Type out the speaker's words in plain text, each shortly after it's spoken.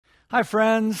Hi,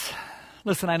 friends.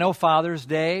 Listen, I know Father's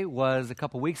Day was a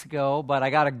couple weeks ago, but I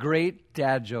got a great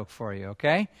dad joke for you,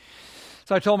 okay?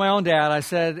 So I told my own dad, I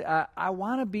said, I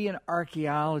want to be an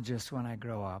archaeologist when I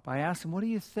grow up. I asked him, what do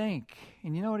you think?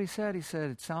 And you know what he said? He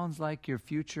said, it sounds like your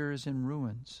future is in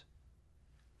ruins.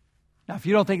 Now, if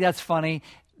you don't think that's funny,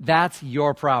 that's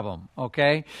your problem,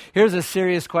 okay? Here's a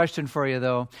serious question for you,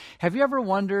 though. Have you ever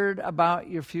wondered about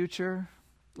your future?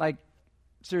 Like,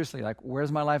 seriously, like,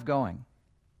 where's my life going?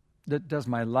 Does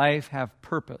my life have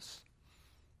purpose?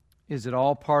 Is it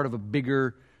all part of a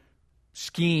bigger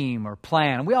scheme or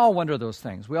plan? We all wonder those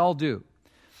things. We all do.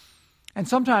 And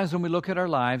sometimes when we look at our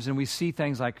lives and we see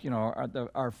things like,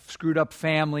 our screwed up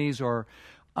families or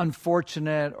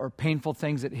unfortunate or painful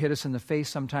things that hit us in the face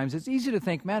sometimes, it's easy to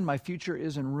think, man, my future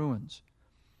is in ruins.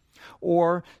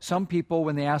 Or some people,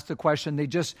 when they ask the question, they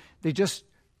just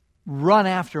run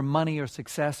after money or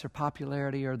success or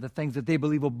popularity or the things that they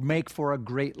believe will make for a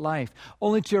great life,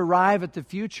 only to arrive at the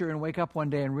future and wake up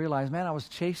one day and realize, man, I was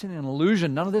chasing an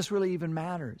illusion. None of this really even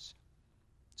matters.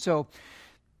 So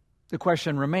the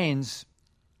question remains,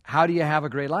 how do you have a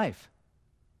great life?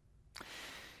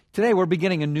 Today we're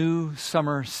beginning a new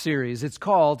summer series. It's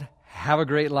called Have a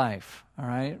Great Life, all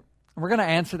right? And we're going to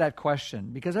answer that question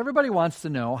because everybody wants to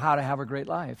know how to have a great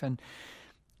life. And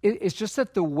it's just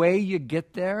that the way you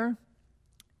get there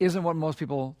isn't what most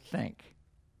people think.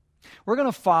 We're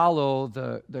going to follow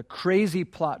the crazy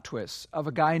plot twists of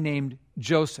a guy named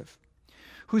Joseph,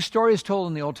 whose story is told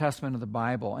in the Old Testament of the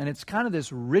Bible. And it's kind of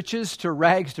this riches to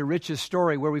rags to riches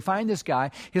story where we find this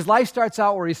guy. His life starts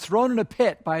out where he's thrown in a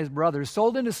pit by his brothers,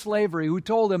 sold into slavery, who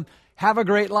told him, have a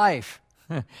great life.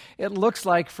 It looks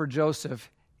like for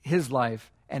Joseph, his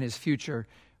life and his future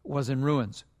was in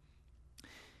ruins.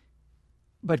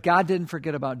 But God didn't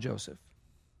forget about Joseph.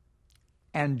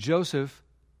 And Joseph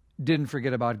didn't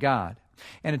forget about God.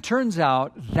 And it turns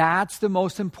out that's the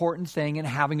most important thing in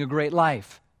having a great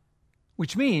life,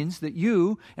 which means that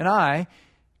you and I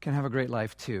can have a great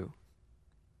life too.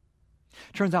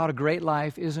 Turns out a great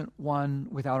life isn't one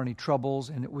without any troubles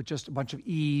and with just a bunch of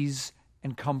ease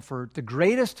and comfort. The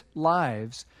greatest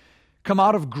lives come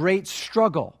out of great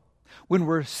struggle. When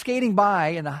we're skating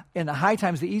by in the high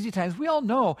times, the easy times, we all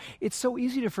know it's so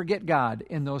easy to forget God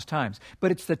in those times.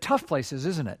 But it's the tough places,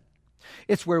 isn't it?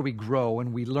 It's where we grow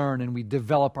and we learn and we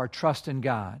develop our trust in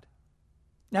God.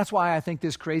 That's why I think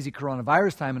this crazy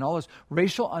coronavirus time and all this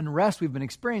racial unrest we've been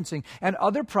experiencing and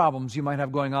other problems you might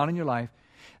have going on in your life,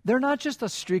 they're not just a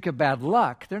streak of bad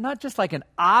luck. They're not just like an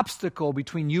obstacle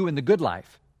between you and the good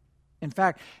life. In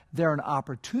fact, they're an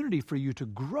opportunity for you to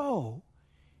grow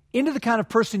into the kind of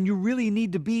person you really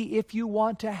need to be if you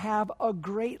want to have a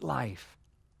great life.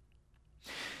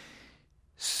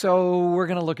 So we're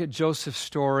going to look at Joseph's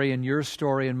story and your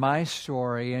story and my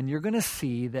story, and you're going to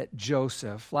see that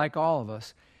Joseph, like all of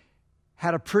us,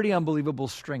 had a pretty unbelievable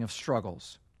string of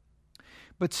struggles.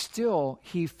 But still,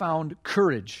 he found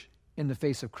courage in the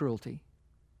face of cruelty.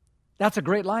 That's a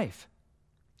great life.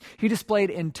 He displayed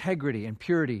integrity and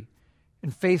purity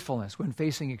and faithfulness when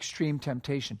facing extreme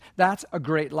temptation. That's a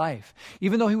great life.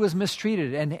 Even though he was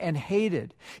mistreated and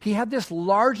hated, he had this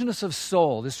largeness of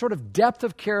soul, this sort of depth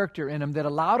of character in him that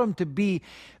allowed him to be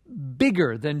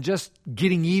bigger than just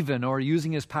getting even or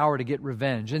using his power to get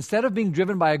revenge. Instead of being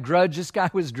driven by a grudge, this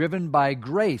guy was driven by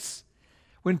grace.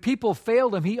 When people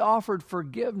failed him, he offered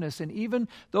forgiveness, and even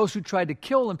those who tried to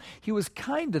kill him, he was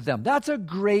kind to them. That's a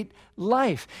great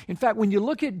life. In fact, when you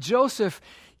look at Joseph,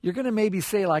 you're going to maybe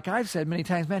say, like I've said many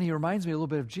times, man, he reminds me a little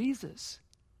bit of Jesus.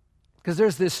 Because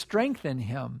there's this strength in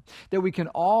him that we can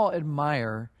all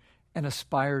admire and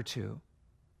aspire to.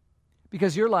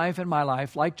 Because your life and my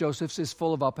life, like Joseph's, is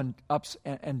full of ups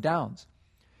and downs.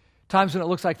 Times when it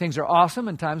looks like things are awesome,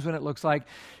 and times when it looks like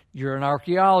you're an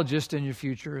archaeologist and your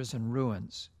future is in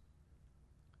ruins.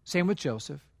 Same with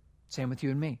Joseph. Same with you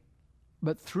and me.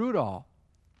 But through it all,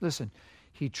 listen,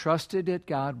 he trusted that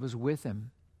God was with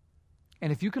him.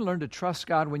 And if you can learn to trust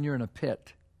God when you're in a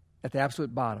pit, at the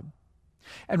absolute bottom,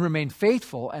 and remain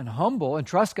faithful and humble and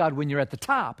trust God when you're at the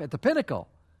top, at the pinnacle,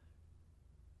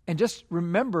 and just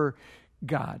remember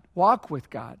God, walk with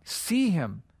God, see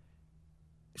Him,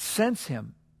 sense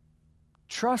Him,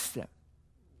 trust Him.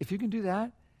 If you can do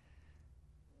that,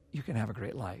 you can have a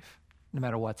great life, no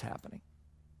matter what's happening.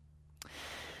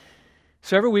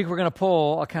 So every week we're going to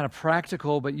pull a kind of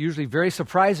practical but usually very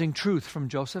surprising truth from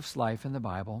Joseph's life in the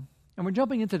Bible. And we're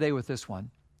jumping in today with this one,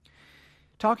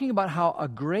 talking about how a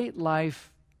great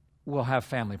life will have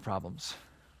family problems.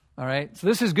 All right? So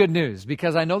this is good news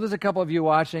because I know there's a couple of you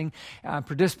watching,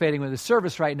 participating with the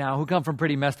service right now who come from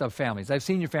pretty messed up families. I've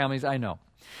seen your families, I know.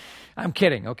 I'm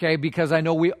kidding, okay? Because I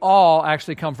know we all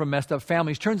actually come from messed up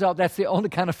families. Turns out that's the only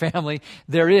kind of family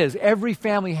there is. Every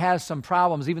family has some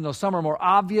problems, even though some are more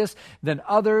obvious than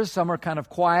others. Some are kind of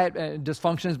quiet,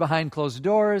 dysfunctions behind closed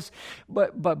doors.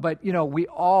 But we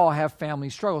all have family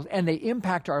struggles, and they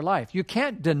impact our life. You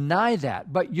can't deny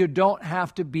that, but you don't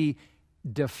have to be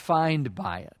defined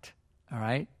by it, all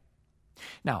right?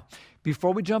 Now,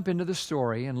 before we jump into the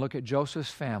story and look at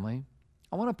Joseph's family,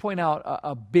 I want to point out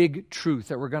a big truth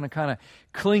that we're going to kind of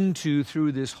cling to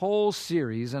through this whole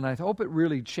series, and I hope it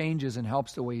really changes and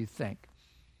helps the way you think.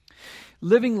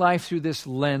 Living life through this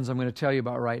lens I'm going to tell you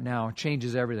about right now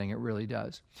changes everything. It really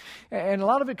does. And a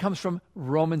lot of it comes from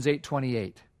Romans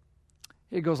 8:28.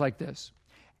 It goes like this.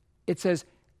 It says,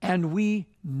 and we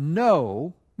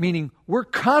know, meaning we're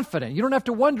confident. You don't have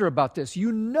to wonder about this.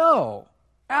 You know,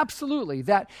 absolutely,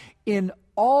 that in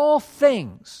all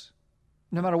things,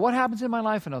 no matter what happens in my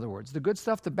life, in other words, the good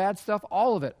stuff, the bad stuff,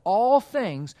 all of it, all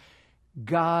things,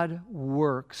 God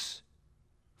works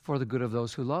for the good of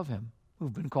those who love him,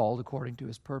 who've been called according to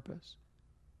his purpose.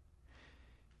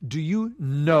 Do you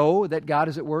know that God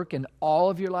is at work in all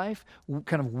of your life,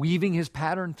 kind of weaving his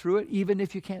pattern through it, even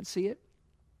if you can't see it?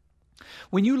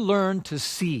 When you learn to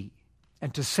see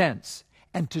and to sense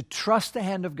and to trust the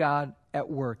hand of God at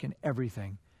work in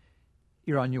everything,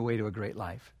 you're on your way to a great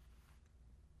life.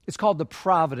 It's called the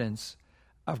providence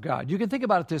of God. You can think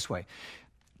about it this way.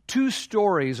 Two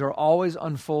stories are always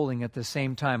unfolding at the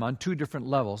same time on two different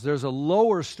levels. There's a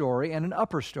lower story and an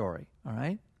upper story, all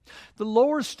right? The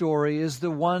lower story is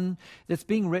the one that's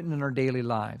being written in our daily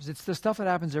lives. It's the stuff that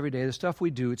happens every day, the stuff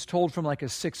we do. It's told from like a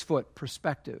 6-foot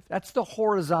perspective. That's the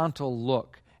horizontal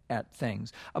look at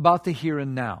things, about the here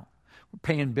and now. We're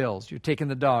paying bills. You're taking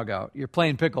the dog out. You're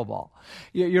playing pickleball.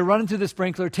 You're running through the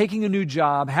sprinkler, taking a new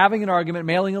job, having an argument,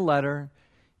 mailing a letter,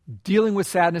 dealing with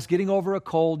sadness, getting over a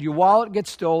cold. Your wallet gets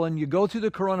stolen. You go through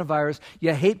the coronavirus.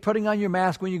 You hate putting on your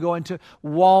mask when you go into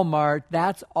Walmart.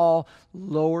 That's all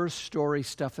lower story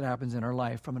stuff that happens in our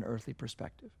life from an earthly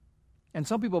perspective. And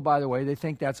some people, by the way, they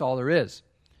think that's all there is.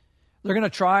 They're going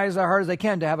to try as hard as they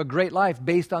can to have a great life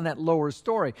based on that lower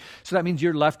story. So that means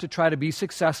you're left to try to be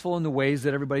successful in the ways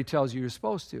that everybody tells you you're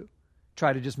supposed to.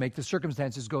 Try to just make the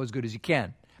circumstances go as good as you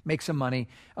can. Make some money,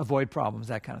 avoid problems,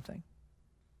 that kind of thing.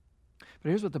 But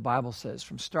here's what the Bible says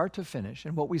from start to finish,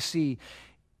 and what we see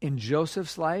in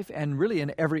Joseph's life and really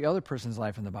in every other person's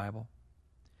life in the Bible.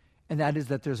 And that is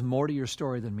that there's more to your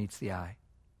story than meets the eye.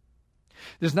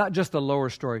 There's not just the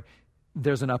lower story,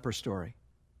 there's an upper story.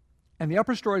 And the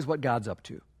upper story is what God's up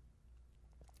to.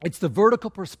 It's the vertical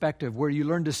perspective where you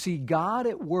learn to see God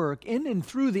at work in and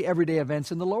through the everyday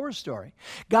events in the lower story.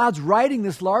 God's writing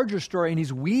this larger story, and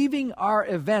he's weaving our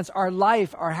events, our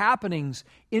life, our happenings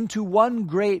into one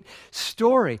great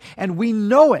story. And we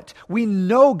know it. We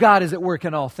know God is at work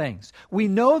in all things. We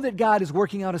know that God is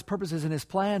working out his purposes and his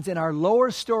plans in our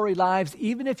lower story lives,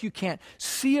 even if you can't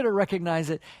see it or recognize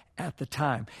it at the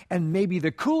time. And maybe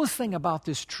the coolest thing about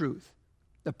this truth,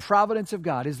 the providence of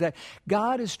God, is that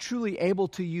God is truly able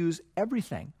to use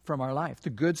everything from our life. The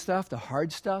good stuff, the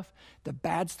hard stuff, the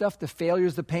bad stuff, the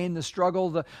failures, the pain, the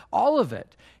struggle, all of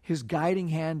it. His guiding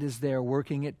hand is there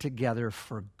working it together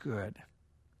for good.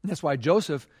 And that's why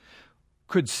Joseph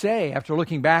could say, after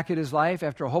looking back at his life,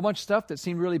 after a whole bunch of stuff that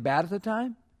seemed really bad at the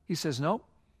time, he says, nope.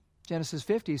 Genesis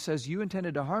 50 says, you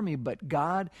intended to harm me, but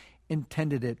God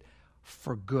intended it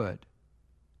for good.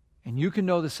 And you can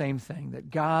know the same thing, that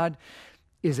God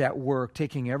is at work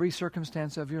taking every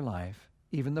circumstance of your life,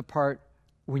 even the part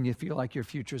when you feel like your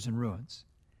future's in ruins.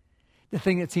 The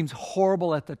thing that seems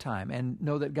horrible at the time, and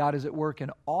know that God is at work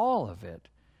in all of it,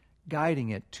 guiding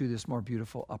it to this more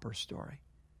beautiful upper story.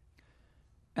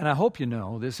 And I hope you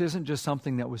know this isn't just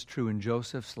something that was true in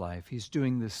Joseph's life. He's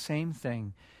doing the same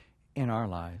thing in our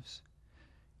lives.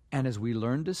 And as we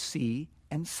learn to see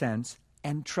and sense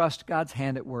and trust God's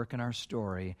hand at work in our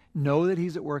story, know that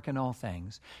he's at work in all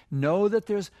things, know that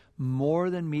there's more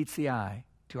than meets the eye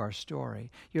to our story,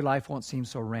 your life won't seem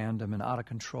so random and out of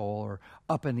control or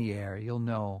up in the air. You'll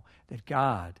know that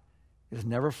God is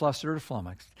never flustered or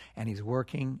flummoxed, and he's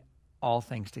working all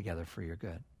things together for your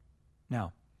good.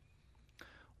 Now,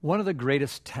 one of the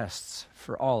greatest tests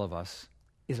for all of us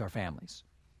is our families.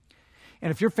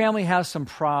 And if your family has some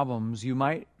problems, you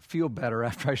might feel better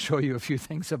after I show you a few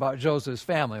things about Joseph's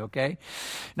family, okay?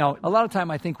 Now, a lot of time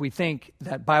I think we think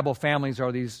that Bible families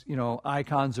are these,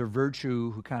 icons of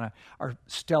virtue who kind of are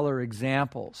stellar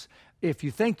examples. If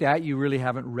you think that, you really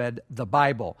haven't read the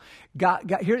Bible.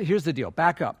 Here's the deal.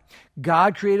 Back up.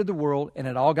 God created the world, and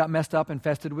it all got messed up,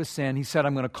 infested with sin. He said,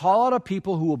 I'm going to call out a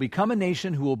people who will become a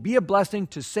nation, who will be a blessing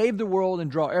to save the world and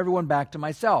draw everyone back to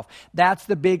myself. That's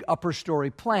the big upper story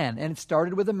plan. And it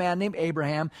started with a man named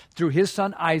Abraham through his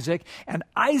son Isaac. And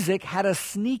Isaac had a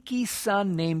sneaky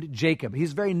son named Jacob.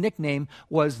 His very nickname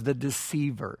was the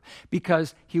deceiver,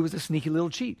 because he was a sneaky little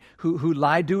cheat who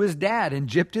lied to his dad and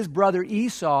gypped his brother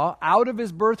Esau out of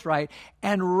his birthright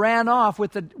and ran off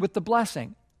with the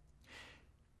blessing.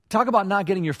 Talk about not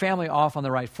getting your family off on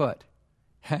the right foot.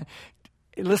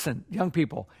 Listen, young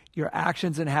people, your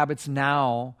actions and habits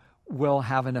now will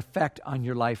have an effect on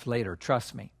your life later.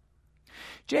 Trust me.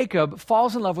 Jacob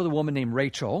falls in love with a woman named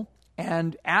Rachel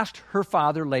and asked her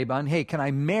father Laban, hey, can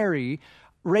I marry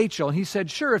Rachel? And he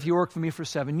said, sure, if you work for me for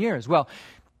 7 years. Well,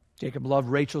 Jacob loved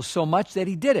Rachel so much that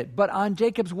he did it. But on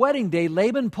Jacob's wedding day,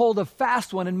 Laban pulled a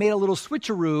fast one and made a little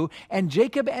switcheroo, and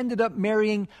Jacob ended up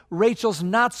marrying Rachel's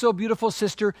not-so-beautiful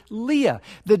sister, Leah.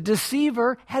 The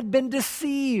deceiver had been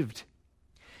deceived.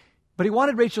 But he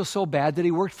wanted Rachel so bad that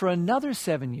he worked for another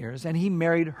 7 years, and he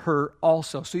married her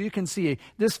also. So you can see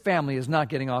this family is not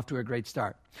getting off to a great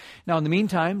start. Now, in the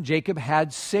meantime, Jacob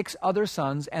had 6 other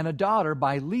sons and a daughter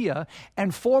by Leah,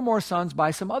 and 4 more sons by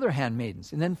some other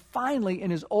handmaidens. And then finally, in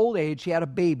his old age, he had a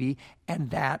baby, and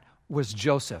that was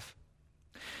Joseph.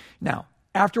 Now,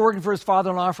 after working for his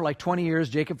father-in-law for like 20 years,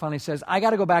 Jacob finally says, I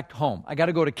got to go back home. I got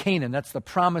to go to Canaan. That's the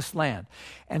promised land.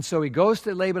 And so he goes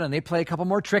to Laban, and they play a couple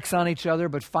more tricks on each other.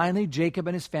 But finally, Jacob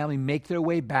and his family make their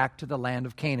way back to the land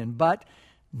of Canaan. But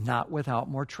not without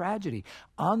more tragedy.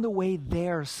 On the way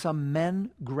there, some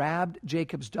men grabbed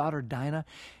Jacob's daughter Dinah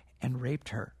and raped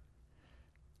her.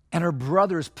 And her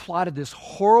brothers plotted this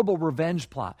horrible revenge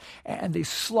plot. And they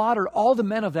slaughtered all the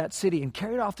men of that city and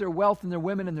carried off their wealth and their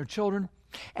women and their children.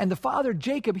 And the father,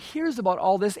 Jacob, hears about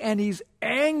all this, and he's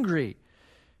angry.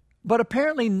 But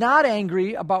apparently not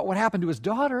angry about what happened to his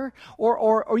daughter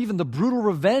or even the brutal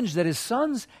revenge that his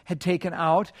sons had taken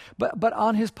out, but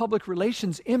on his public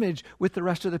relations image with the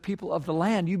rest of the people of the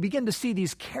land. You begin to see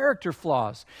these character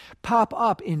flaws pop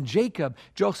up in Jacob,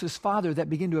 Joseph's father, that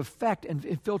begin to affect and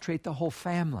infiltrate the whole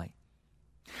family.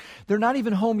 They're not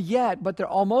even home yet, but they're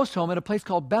almost home at a place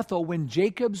called Bethel when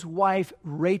Jacob's wife,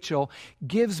 Rachel,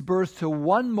 gives birth to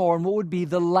one more and what would be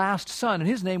the last son. And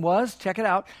his name was, check it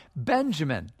out,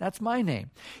 Benjamin. That's my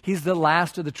name. He's the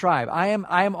last of the tribe. I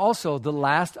am also the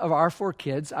last of our 4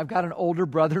 kids. I've got an older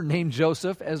brother named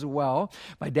Joseph as well.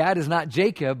 My dad is not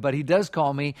Jacob, but he does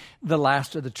call me the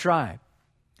last of the tribe.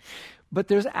 But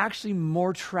there's actually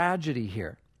more tragedy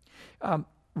here.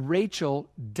 Rachel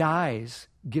dies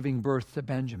giving birth to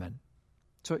Benjamin.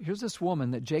 So here's this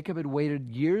woman that Jacob had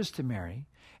waited years to marry,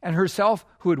 and herself,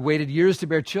 who had waited years to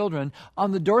bear children,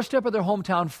 on the doorstep of their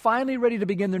hometown, finally ready to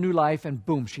begin their new life, and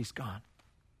boom, she's gone.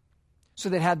 So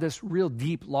they had this real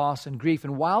deep loss and grief.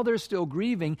 And while they're still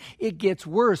grieving, it gets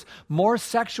worse. More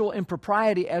sexual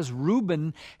impropriety as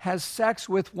Reuben has sex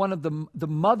with one of the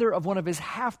mother of one of his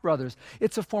half-brothers.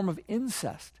 It's a form of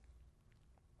incest.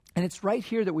 And it's right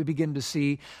here that we begin to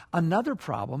see another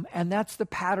problem, and that's the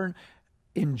pattern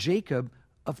in Jacob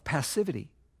of passivity.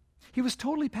 He was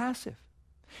totally passive.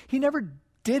 He never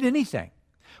did anything.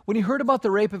 When he heard about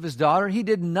the rape of his daughter, he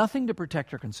did nothing to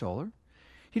protect or console her.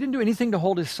 He didn't do anything to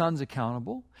hold his sons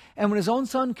accountable. And when his own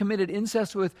son committed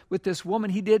incest with this woman,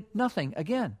 he did nothing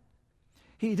again.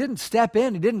 He didn't step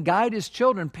in. He didn't guide his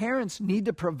children. Parents need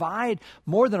to provide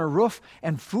more than a roof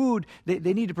and food.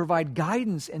 They need to provide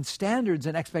guidance and standards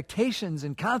and expectations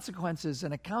and consequences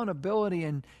and accountability.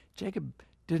 And Jacob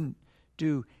didn't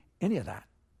do any of that.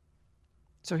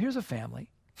 So here's a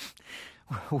family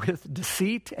with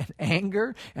deceit and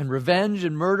anger and revenge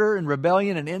and murder and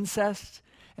rebellion and incest,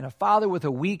 and a father with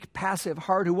a weak, passive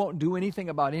heart who won't do anything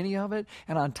about any of it.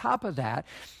 And on top of that,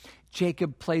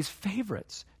 Jacob plays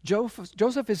favorites.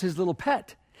 Joseph is his little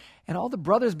pet. And all the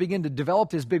brothers begin to develop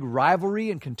this big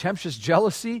rivalry and contemptuous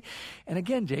jealousy. And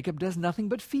again, Jacob does nothing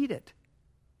but feed it.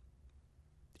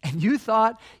 And you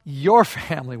thought your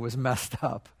family was messed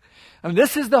up. I mean,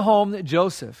 this is the home that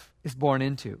Joseph is born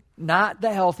into. Not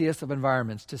the healthiest of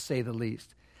environments, to say the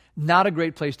least. Not a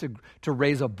great place to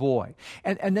raise a boy.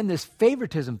 And then this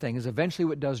favoritism thing is eventually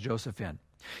what does Joseph in.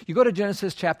 You go to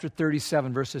Genesis chapter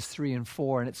 37, verses 3 and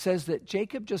 4, and it says that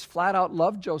Jacob just flat out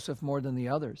loved Joseph more than the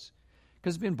others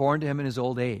because he'd been born to him in his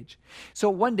old age. So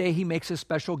one day he makes a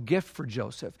special gift for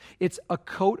Joseph. It's a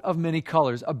coat of many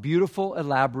colors, a beautiful,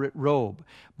 elaborate robe.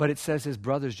 But it says his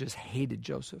brothers just hated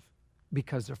Joseph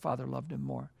because their father loved him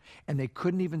more. And they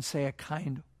couldn't even say a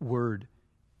kind word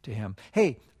to him.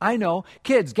 Hey, I know.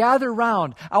 Kids, gather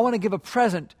around. I want to give a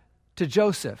present to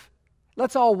Joseph.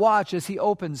 Let's all watch as he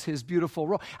opens his beautiful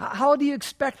robe. How do you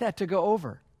expect that to go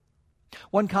over?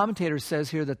 One commentator says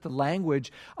here that the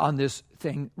language on this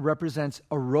thing represents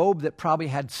a robe that probably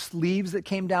had sleeves that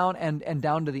came down and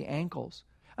down to the ankles.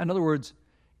 In other words,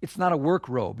 it's not a work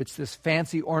robe. It's this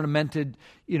fancy ornamented,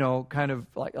 kind of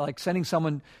like sending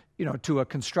someone, to a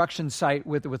construction site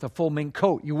with a full mink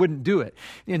coat. You wouldn't do it.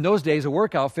 In those days, a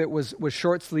work outfit was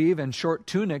short sleeve and short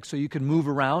tunic so you could move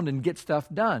around and get stuff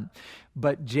done.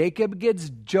 But Jacob gives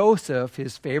Joseph,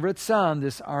 his favorite son,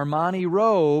 this Armani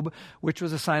robe, which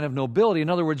was a sign of nobility. In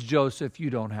other words, Joseph, you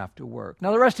don't have to work.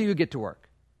 Now the rest of you get to work.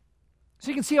 So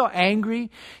you can see how angry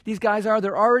these guys are.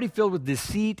 They're already filled with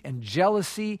deceit and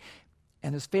jealousy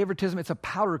and this favoritism. It's a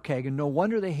powder keg, and no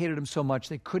wonder they hated him so much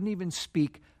they couldn't even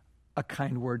speak a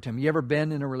kind word to him. You ever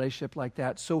been in a relationship like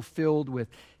that, so filled with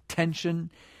tension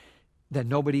that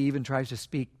nobody even tries to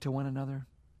speak to one another?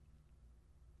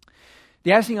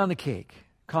 The icing on the cake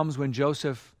comes when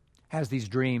Joseph has these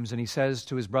dreams and he says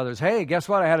to his brothers, hey, guess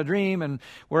what? I had a dream and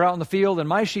we're out in the field and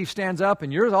my sheaf stands up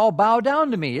and yours all bow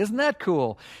down to me. Isn't that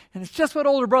cool? And it's just what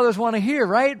older brothers want to hear,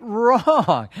 right?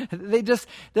 Wrong.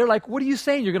 They're like, what are you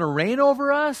saying? You're going to reign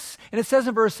over us? And it says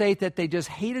in verse 8 that they just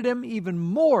hated him even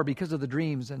more because of the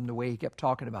dreams and the way he kept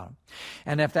talking about them.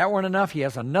 And if that weren't enough, he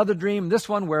has another dream, this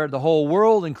one where the whole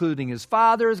world, including his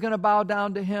father, is going to bow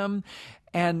down to him.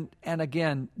 And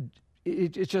again,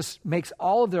 it just makes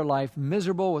all of their life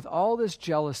miserable with all this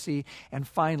jealousy. And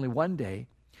finally, one day,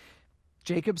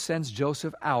 Jacob sends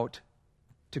Joseph out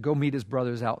to go meet his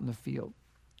brothers out in the field.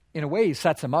 In a way, he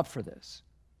sets them up for this.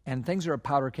 And things are a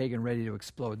powder keg and ready to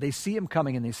explode. They see him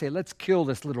coming and they say, let's kill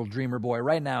this little dreamer boy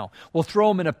right now. We'll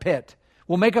throw him in a pit.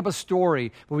 We'll make up a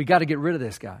story, but we got to get rid of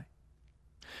this guy.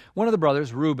 One of the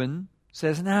brothers, Reuben,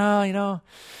 says, no,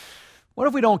 what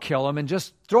if we don't kill him and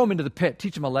just throw him into the pit,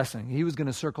 teach him a lesson? He was going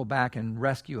to circle back and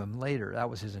rescue him later. That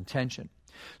was his intention.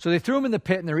 So they threw him in the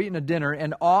pit and they're eating a dinner,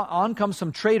 and on comes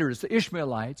some traders, the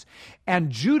Ishmaelites.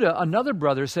 And Judah, another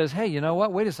brother, says, hey, you know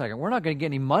what? Wait a second. We're not going to get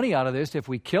any money out of this if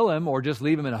we kill him or just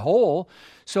leave him in a hole.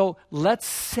 So let's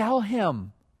sell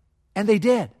him. And they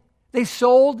did. They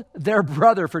sold their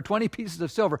brother for 20 pieces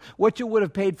of silver, what you would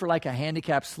have paid for like a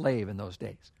handicapped slave in those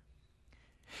days.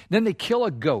 Then they kill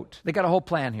a goat. They got a whole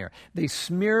plan here. They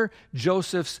smear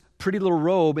Joseph's pretty little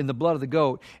robe in the blood of the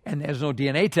goat, and there's no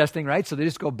DNA testing, right? So they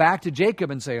just go back to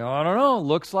Jacob and say, I don't know,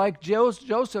 looks like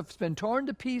Joseph's been torn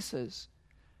to pieces.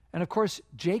 And of course,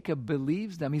 Jacob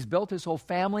believes them. He's built his whole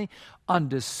family on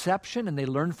deception, and they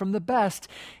learn from the best.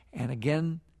 And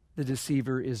again, the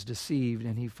deceiver is deceived,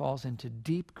 and he falls into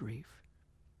deep grief.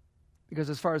 Because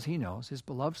as far as he knows, his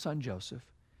beloved son Joseph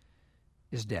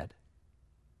is dead.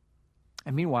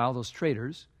 And meanwhile, those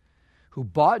traders who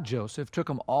bought Joseph took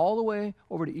him all the way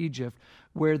over to Egypt,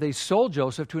 where they sold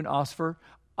Joseph to an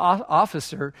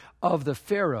officer of the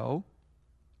Pharaoh,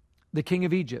 the king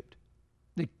of Egypt,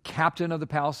 the captain of the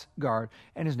palace guard,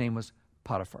 and his name was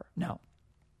Potiphar. Now,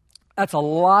 that's a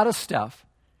lot of stuff,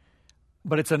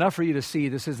 but it's enough for you to see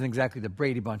this isn't exactly the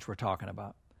Brady Bunch we're talking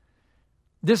about.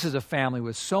 This is a family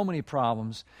with so many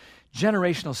problems,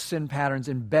 generational sin patterns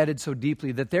embedded so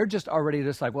deeply that they're just already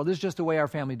just like, well, this is just the way our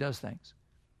family does things.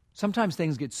 Sometimes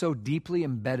things get so deeply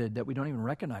embedded that we don't even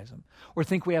recognize them or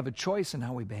think we have a choice in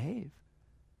how we behave.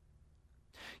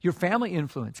 Your family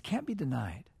influence can't be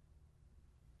denied,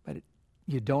 but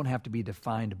you don't have to be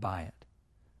defined by it.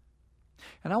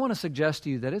 And I want to suggest to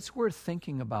you that it's worth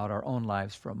thinking about our own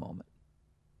lives for a moment,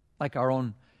 like our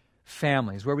own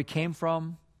families, where we came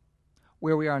from,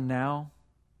 where we are now,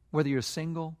 whether you're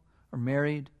single or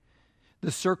married,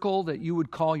 the circle that you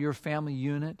would call your family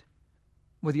unit,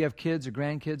 whether you have kids or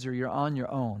grandkids or you're on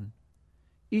your own.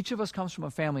 Each of us comes from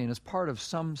a family and is part of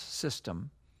some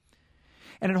system.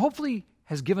 And it hopefully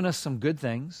has given us some good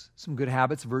things, some good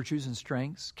habits, virtues, and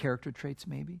strengths, character traits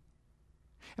maybe.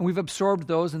 And we've absorbed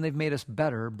those and they've made us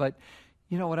better. But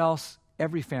you know what else?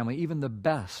 Every family, even the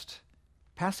best,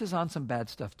 passes on some bad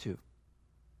stuff too.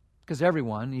 Because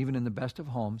everyone, even in the best of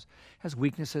homes, has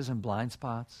weaknesses and blind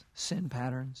spots, sin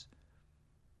patterns.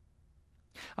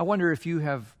 I wonder if you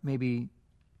have maybe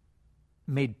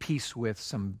made peace with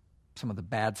some of the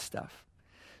bad stuff,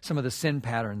 some of the sin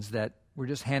patterns that were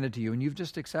just handed to you and you've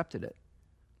just accepted it.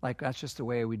 Like that's just the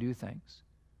way we do things.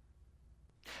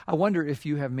 I wonder if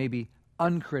you have maybe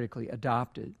uncritically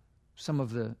adopted some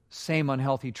of the same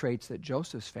unhealthy traits that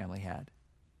Joseph's family had.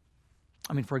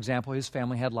 I mean, for example, his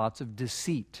family had lots of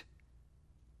deceit,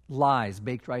 lies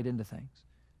baked right into things.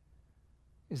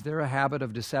 Is there a habit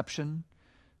of deception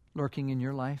lurking in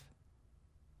your life?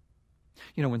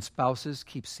 You know, when spouses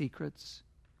keep secrets,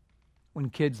 when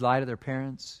kids lie to their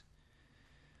parents,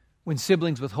 When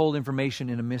siblings withhold information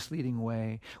in a misleading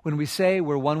way. When we say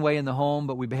we're one way in the home,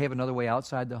 but we behave another way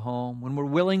outside the home. When we're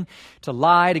willing to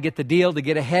lie to get the deal, to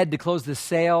get ahead, to close the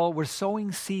sale, we're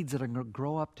sowing seeds that are going to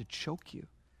grow up to choke you.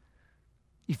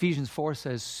 Ephesians 4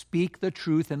 says, speak the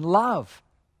truth in love.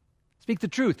 Speak the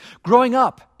truth. Growing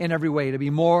up in every way to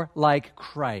be more like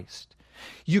Christ.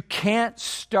 You can't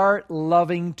start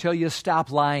loving till you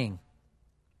stop lying.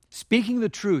 Speaking the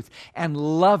truth and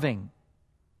loving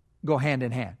go hand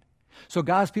in hand. So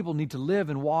God's people need to live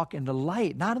and walk in the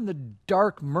light, not in the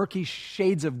dark, murky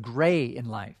shades of gray in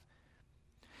life.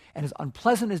 And as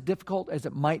unpleasant, as difficult as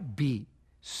it might be,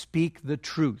 speak the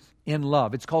truth in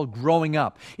love. It's called growing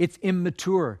up. It's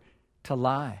immature to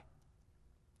lie.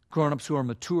 Grown-ups who are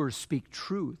mature speak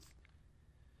truth.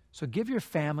 So give your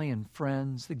family and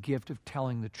friends the gift of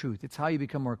telling the truth. It's how you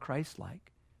become more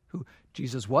Christ-like, who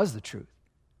Jesus was the truth.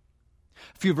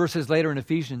 A few verses later in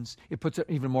Ephesians, it puts it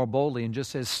even more boldly and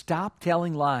just says, stop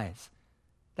telling lies.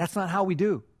 That's not how we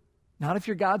do. Not if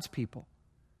you're God's people.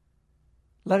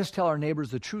 Let us tell our neighbors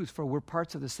the truth, for we're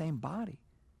parts of the same body.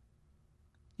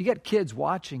 You got kids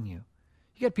watching you.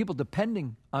 You got people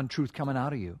depending on truth coming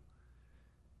out of you.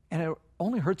 And it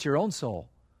only hurts your own soul.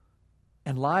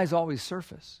 And lies always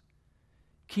surface.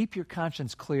 Keep your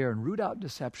conscience clear and root out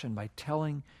deception by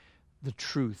telling the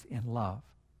truth in love.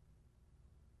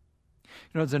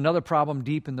 You know, there's another problem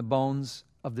deep in the bones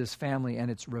of this family,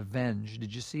 and it's revenge.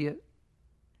 Did you see it?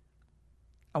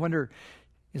 I wonder,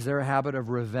 is there a habit of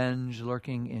revenge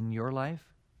lurking in your life?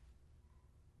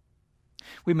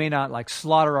 We may not like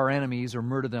slaughter our enemies or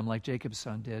murder them like Jacob's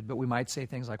son did, but we might say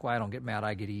things like, well, I don't get mad,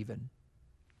 I get even.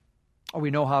 Or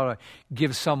we know how to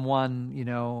give someone,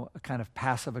 a kind of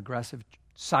passive-aggressive,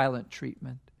 silent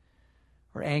treatment,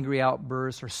 or angry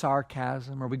outbursts, or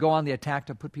sarcasm, or we go on the attack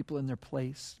to put people in their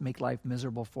place, make life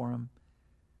miserable for them.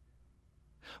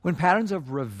 When patterns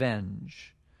of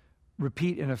revenge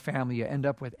repeat in a family, you end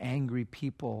up with angry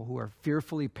people who are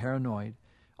fearfully paranoid,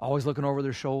 always looking over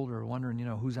their shoulder, wondering,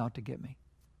 who's out to get me.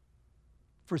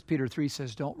 1 Peter 3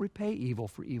 says, don't repay evil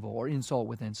for evil or insult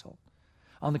with insult.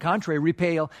 On the contrary,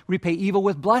 repay evil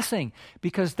with blessing,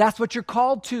 because that's what you're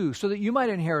called to, so that you might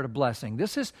inherit a blessing.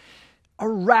 This is a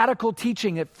radical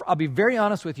teaching that, I'll be very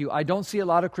honest with you, I don't see a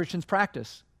lot of Christians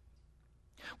practice.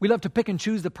 We love to pick and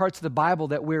choose the parts of the Bible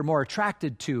that we're more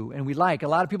attracted to and we like. A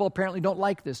lot of people apparently don't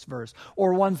like this verse.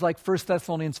 Or ones like 1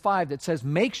 Thessalonians 5 that says,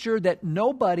 make sure that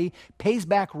nobody pays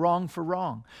back wrong for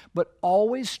wrong, but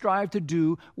always strive to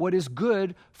do what is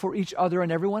good for each other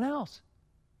and everyone else.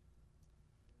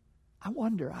 I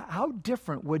wonder, how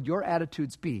different would your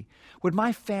attitudes be? Would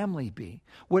my family be?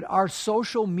 Would our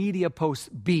social media posts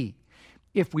be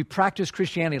if we practice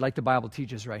Christianity like the Bible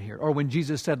teaches right here? Or when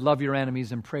Jesus said, love your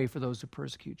enemies and pray for those who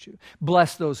persecute you.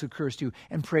 Bless those who curse you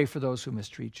and pray for those who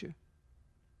mistreat you.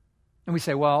 And we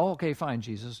say, well, okay, fine,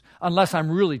 Jesus, unless I'm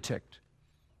really ticked.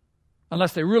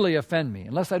 Unless they really offend me.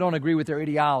 Unless I don't agree with their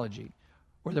ideology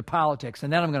or their politics.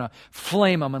 And then I'm going to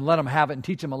flame them and let them have it and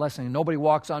teach them a lesson. And nobody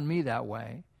walks on me that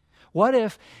way. What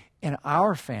if in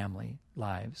our family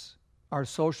lives, our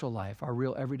social life, our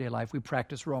real everyday life, we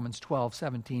practice Romans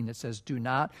 12:17 that says, do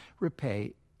not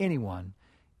repay anyone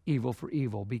evil for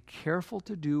evil. Be careful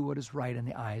to do what is right in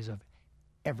the eyes of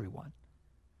everyone.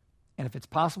 And if it's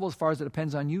possible, as far as it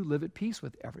depends on you, live at peace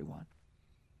with everyone.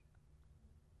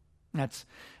 That's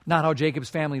not how Jacob's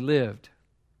family lived.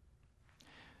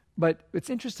 But what's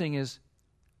interesting is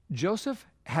Joseph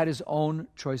had his own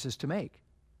choices to make.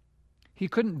 He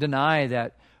couldn't deny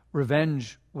that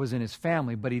revenge was in his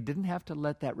family, but he didn't have to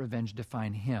let that revenge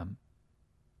define him.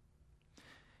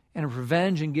 And if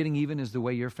revenge and getting even is the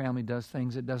way your family does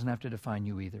things, it doesn't have to define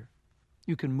you either.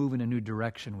 You can move in a new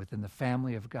direction within the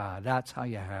family of God. That's how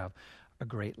you have a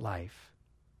great life.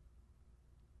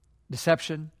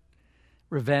 Deception,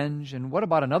 revenge, and what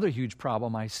about another huge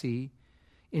problem I see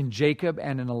in Jacob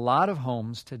and in a lot of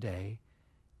homes today?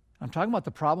 I'm talking about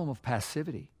the problem of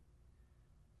passivity.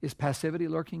 Is passivity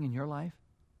lurking in your life?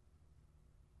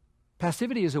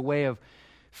 Passivity is a way of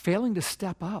failing to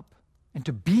step up and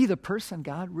to be the person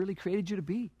God really created you to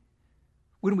be.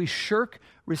 When we shirk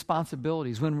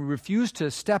responsibilities, when we refuse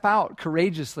to step out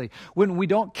courageously, when we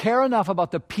don't care enough about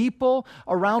the people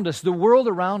around us, the world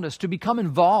around us, to become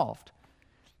involved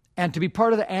and to be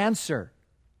part of the answer,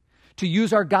 to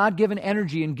use our God-given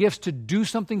energy and gifts to do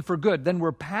something for good, then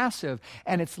we're passive,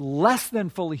 and it's less than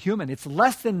fully human. It's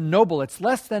less than noble. It's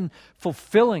less than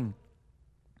fulfilling.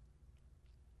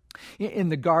 In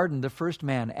the garden, the first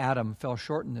man, Adam, fell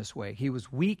short in this way. He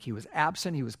was weak, he was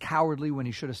absent, he was cowardly when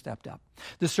he should have stepped up.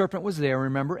 The serpent was there,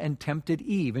 remember, and tempted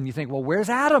Eve. And you think, well, where's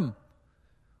Adam?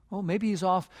 Well, maybe he's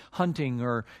off hunting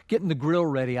or getting the grill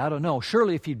ready. I don't know.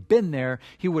 Surely if he'd been there,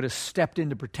 he would have stepped in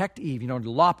to protect Eve,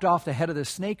 lopped off the head of the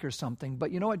snake or something.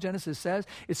 But you know what Genesis says?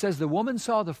 It says the woman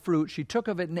saw the fruit, she took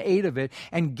of it and ate of it,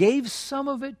 and gave some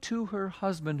of it to her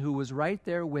husband who was right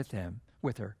there with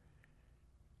her.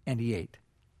 And he ate.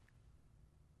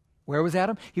 Where was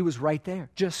Adam? He was right there,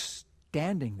 just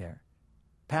standing there,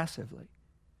 passively.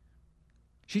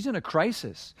 She's in a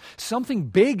crisis. Something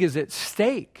big is at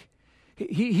stake.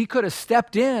 He could have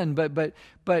stepped in, but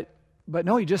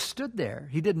no, he just stood there.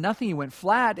 He did nothing. He went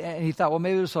flat, and he thought, well,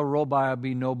 maybe this will roll by. It'll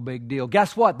be no big deal.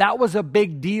 Guess what? That was a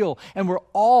big deal, and we're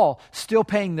all still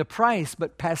paying the price,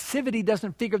 but passivity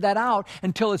doesn't figure that out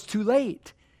until it's too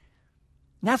late.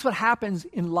 And that's what happens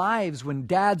in lives when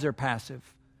dads are passive,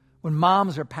 when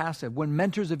moms are passive, when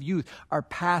mentors of youth are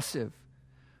passive,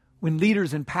 when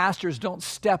leaders and pastors don't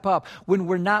step up, when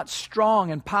we're not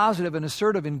strong and positive and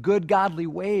assertive in good, godly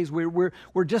ways. We're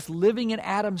just living in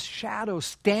Adam's shadow,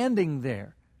 standing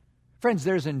there. Friends,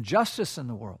 there's injustice in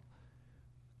the world.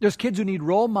 There's kids who need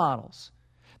role models.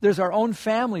 There's our own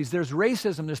families. There's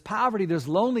racism. There's poverty. There's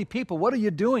lonely people. What are you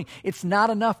doing? It's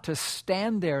not enough to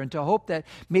stand there and to hope that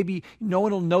maybe no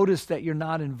one will notice that you're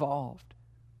not involved.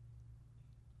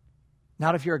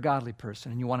 Not if you're a godly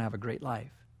person and you want to have a great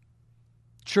life.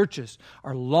 Churches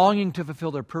are longing to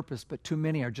fulfill their purpose, but too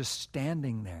many are just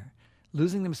standing there,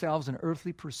 losing themselves in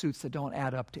earthly pursuits that don't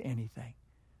add up to anything.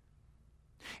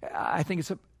 I think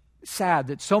it's sad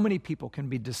that so many people can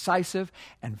be decisive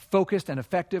and focused and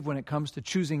effective when it comes to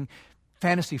choosing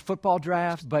fantasy football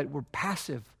drafts, but we're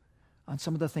passive on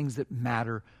some of the things that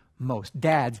matter most.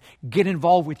 Dads, get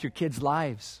involved with your kids'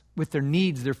 lives, with their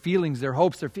needs, their feelings, their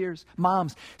hopes, their fears.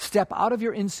 Moms, step out of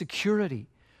your insecurity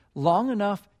long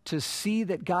enough to see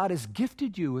that God has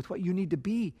gifted you with what you need to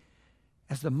be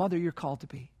as the mother you're called to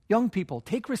be. Young people,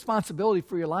 take responsibility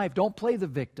for your life. Don't play the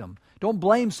victim. Don't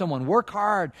blame someone. Work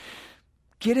hard.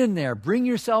 Get in there. Bring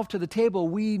yourself to the table.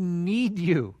 We need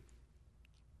you.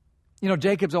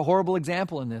 Jacob's a horrible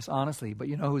example in this, honestly. But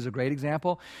who's a great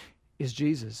example? Is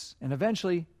Jesus. And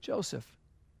eventually, Joseph.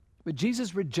 But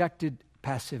Jesus rejected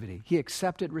passivity. He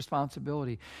accepted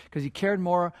responsibility because he cared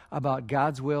more about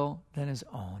God's will than his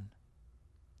own.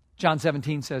 John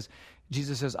 17 says,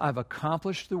 Jesus says, I've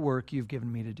accomplished the work you've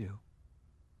given me to do.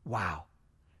 Wow.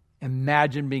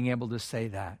 Imagine being able to say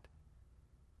that.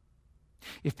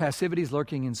 If passivity is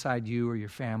lurking inside you or your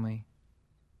family,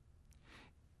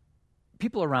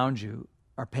 people around you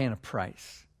are paying a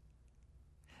price.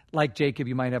 Like Jacob,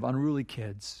 you might have unruly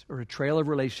kids or a trail of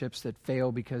relationships that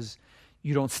fail because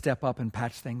you don't step up and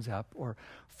patch things up, or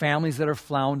families that are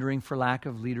floundering for lack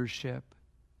of leadership.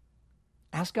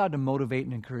 Ask God to motivate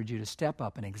and encourage you to step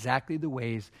up in exactly the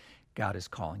ways God is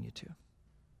calling you to.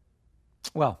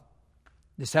 Well,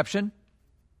 deception,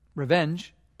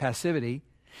 revenge, passivity,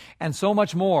 and so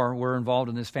much more were involved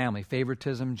in this family.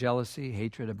 Favoritism, jealousy,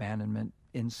 hatred, abandonment,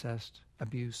 incest,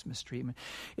 abuse, mistreatment.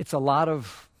 It's a lot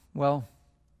of,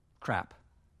 crap.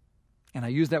 And I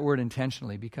use that word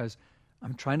intentionally because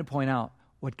I'm trying to point out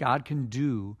what God can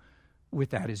do with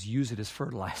that is use it as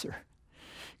fertilizer.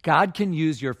 God can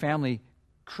use your family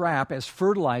crap as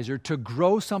fertilizer to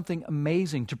grow something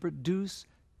amazing, to produce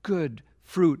good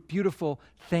fruit, beautiful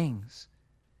things.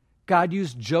 God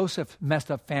used Joseph's messed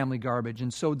up family garbage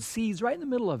and sowed seeds right in the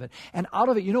middle of it. And out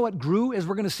of it, you know what grew, as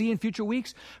we're going to see in future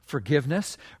weeks?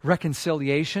 Forgiveness,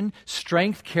 reconciliation,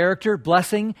 strength, character,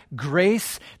 blessing,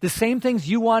 grace, the same things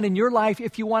you want in your life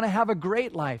if you want to have a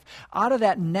great life. Out of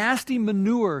that nasty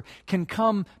manure can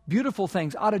come beautiful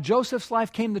things. Out of Joseph's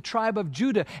life came the tribe of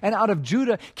Judah, and out of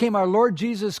Judah came our Lord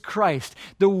Jesus Christ.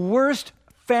 The worst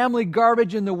family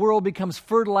garbage in the world becomes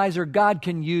fertilizer God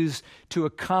can use to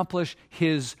accomplish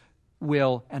his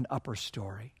will and upper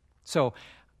story. So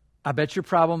I bet your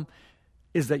problem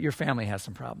is that your family has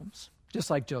some problems,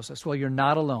 just like Joseph's. Well, you're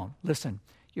not alone. Listen,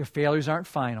 your failures aren't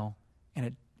final,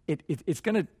 and it's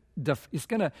going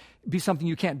to be something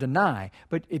you can't deny,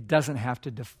 but it doesn't have to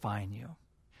define you.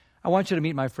 I want you to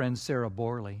meet my friend Sarah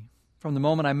Borley. From the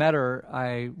moment I met her,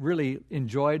 I really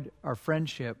enjoyed our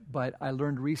friendship, but I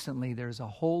learned recently there's a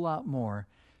whole lot more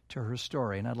to her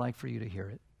story, and I'd like for you to hear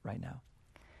it right now.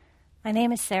 My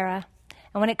name is Sarah,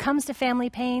 and when it comes to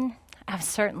family pain, I've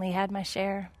certainly had my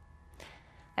share.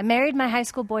 I married my high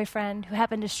school boyfriend who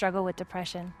happened to struggle with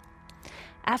depression.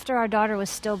 After our daughter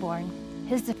was stillborn,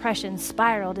 his depression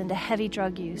spiraled into heavy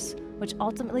drug use, which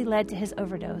ultimately led to his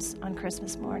overdose on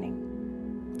Christmas morning.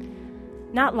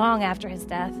 Not long after his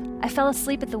death, I fell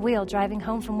asleep at the wheel driving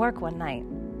home from work one night.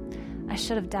 I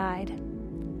should have died,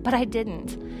 but I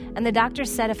didn't, and the doctor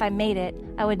said if I made it,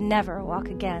 I would never walk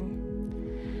again.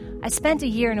 I spent a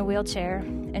year in a wheelchair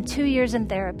and 2 years in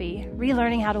therapy,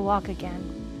 relearning how to walk again.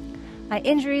 My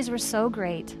injuries were so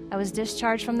great, I was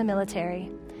discharged from the military,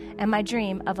 and my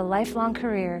dream of a lifelong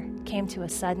career came to a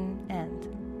sudden end.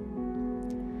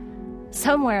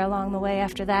 Somewhere along the way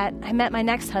after that, I met my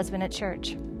next husband at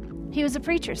church. He was a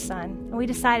preacher's son, and we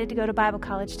decided to go to Bible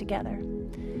college together.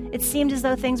 It seemed as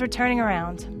though things were turning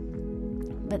around.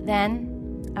 But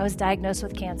then I was diagnosed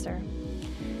with cancer,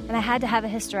 and I had to have a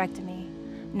hysterectomy,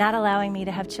 not allowing me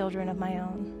to have children of my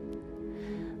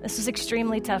own. This was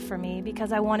extremely tough for me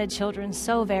because I wanted children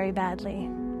so very badly.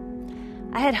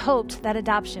 I had hoped that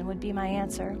adoption would be my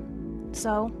answer,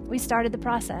 so we started the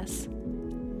process.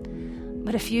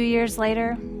 But a few years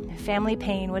later, family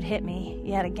pain would hit me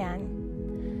yet again.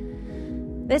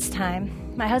 This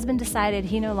time, my husband decided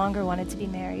he no longer wanted to be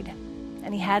married,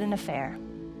 and he had an affair.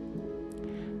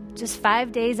 Just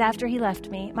 5 days after he left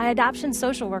me, my adoption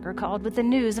social worker called with the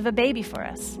news of a baby for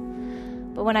us.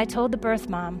 But when I told the birth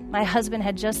mom my husband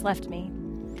had just left me,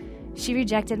 she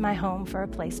rejected my home for a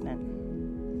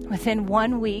placement. Within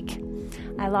 1 week,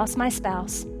 I lost my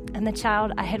spouse and the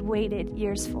child I had waited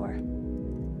years for.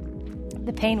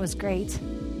 The pain was great.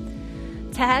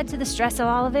 To add to the stress of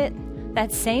all of it,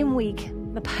 that same week,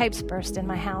 the pipes burst in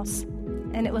my house,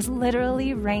 and it was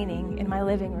literally raining in my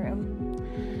living room.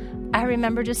 I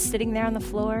remember just sitting there on the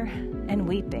floor and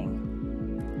weeping.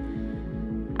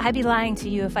 I'd be lying to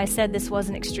you if I said this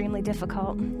wasn't extremely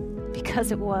difficult,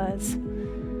 because it was.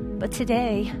 But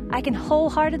today, I can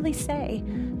wholeheartedly say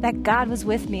that God was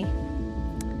with me.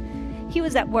 He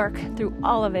was at work through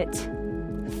all of it.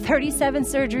 37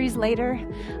 surgeries later,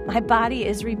 my body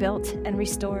is rebuilt and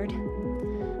restored.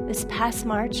 This past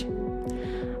March,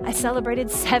 I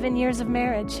celebrated 7 years of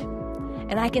marriage,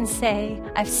 and I can say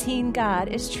I've seen God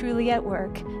is truly at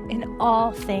work in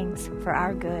all things for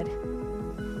our good.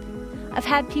 I've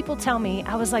had people tell me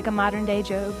I was like a modern-day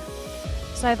Job,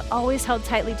 so I've always held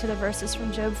tightly to the verses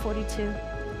from Job 42,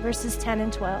 verses 10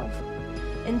 and 12.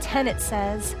 In 10 it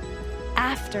says,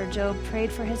 "After Job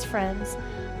prayed for his friends,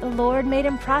 the Lord made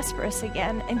him prosperous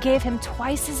again and gave him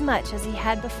twice as much as he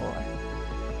had before."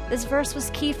 This verse was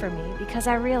key for me because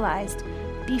I realized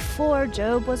before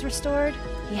Job was restored,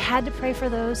 he had to pray for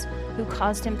those who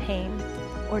caused him pain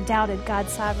or doubted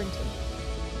God's sovereignty.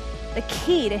 The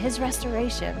key to his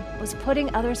restoration was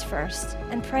putting others first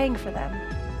and praying for them.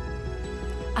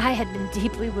 I had been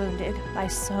deeply wounded by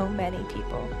so many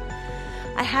people.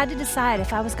 I had to decide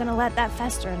if I was going to let that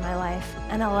fester in my life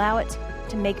and allow it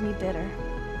to make me bitter.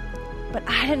 But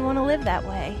I didn't want to live that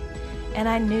way, and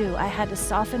I knew I had to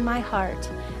soften my heart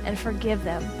and forgive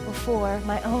them before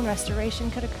my own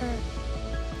restoration could occur.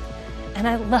 And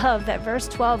I love that verse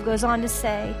 12 goes on to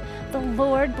say, "The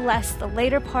Lord blessed the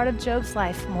later part of Job's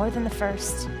life more than the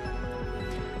first."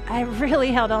 I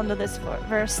really held on to this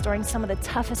verse during some of the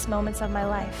toughest moments of my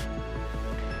life.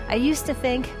 I used to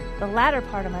think the latter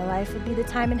part of my life would be the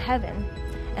time in heaven,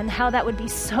 and how that would be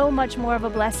so much more of a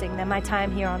blessing than my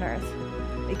time here on earth.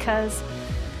 Because,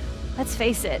 let's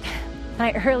face it,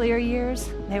 my earlier years,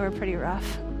 they were pretty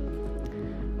rough.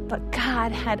 But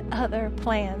God had other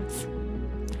plans.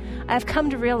 I've come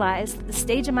to realize that the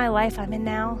stage of my life I'm in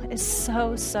now is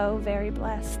so very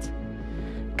blessed.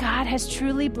 God has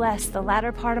truly blessed the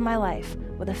latter part of my life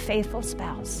with a faithful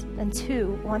spouse and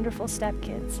 2 wonderful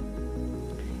stepkids.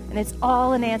 And it's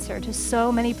all an answer to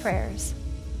so many prayers,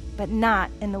 but not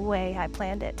in the way I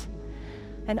planned it.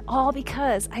 And all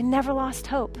because I never lost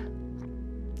hope.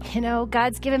 You know,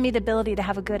 God's given me the ability to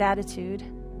have a good attitude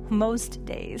most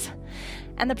days,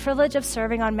 and the privilege of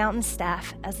serving on Mountain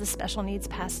staff as the special needs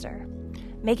pastor,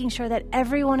 making sure that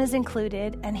everyone is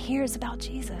included and hears about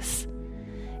Jesus.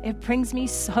 It brings me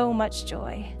so much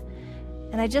joy.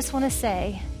 And I just want to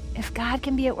say, if God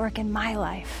can be at work in my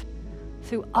life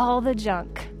through all the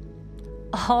junk,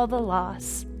 all the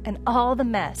loss, and all the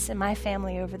mess in my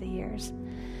family over the years,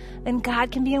 then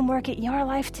God can be in work at your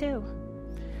life too.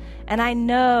 And I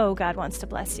know God wants to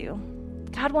bless you.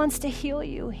 God wants to heal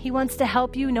you. He wants to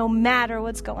help you no matter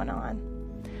what's going on.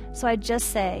 So I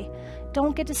just say,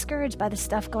 don't get discouraged by the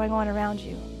stuff going on around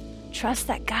you. Trust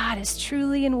that God is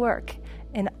truly in work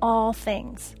in all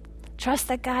things. Trust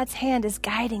that God's hand is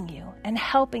guiding you and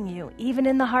helping you even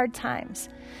in the hard times,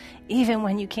 even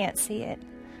when you can't see it.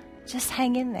 Just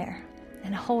hang in there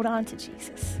and hold on to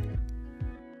Jesus.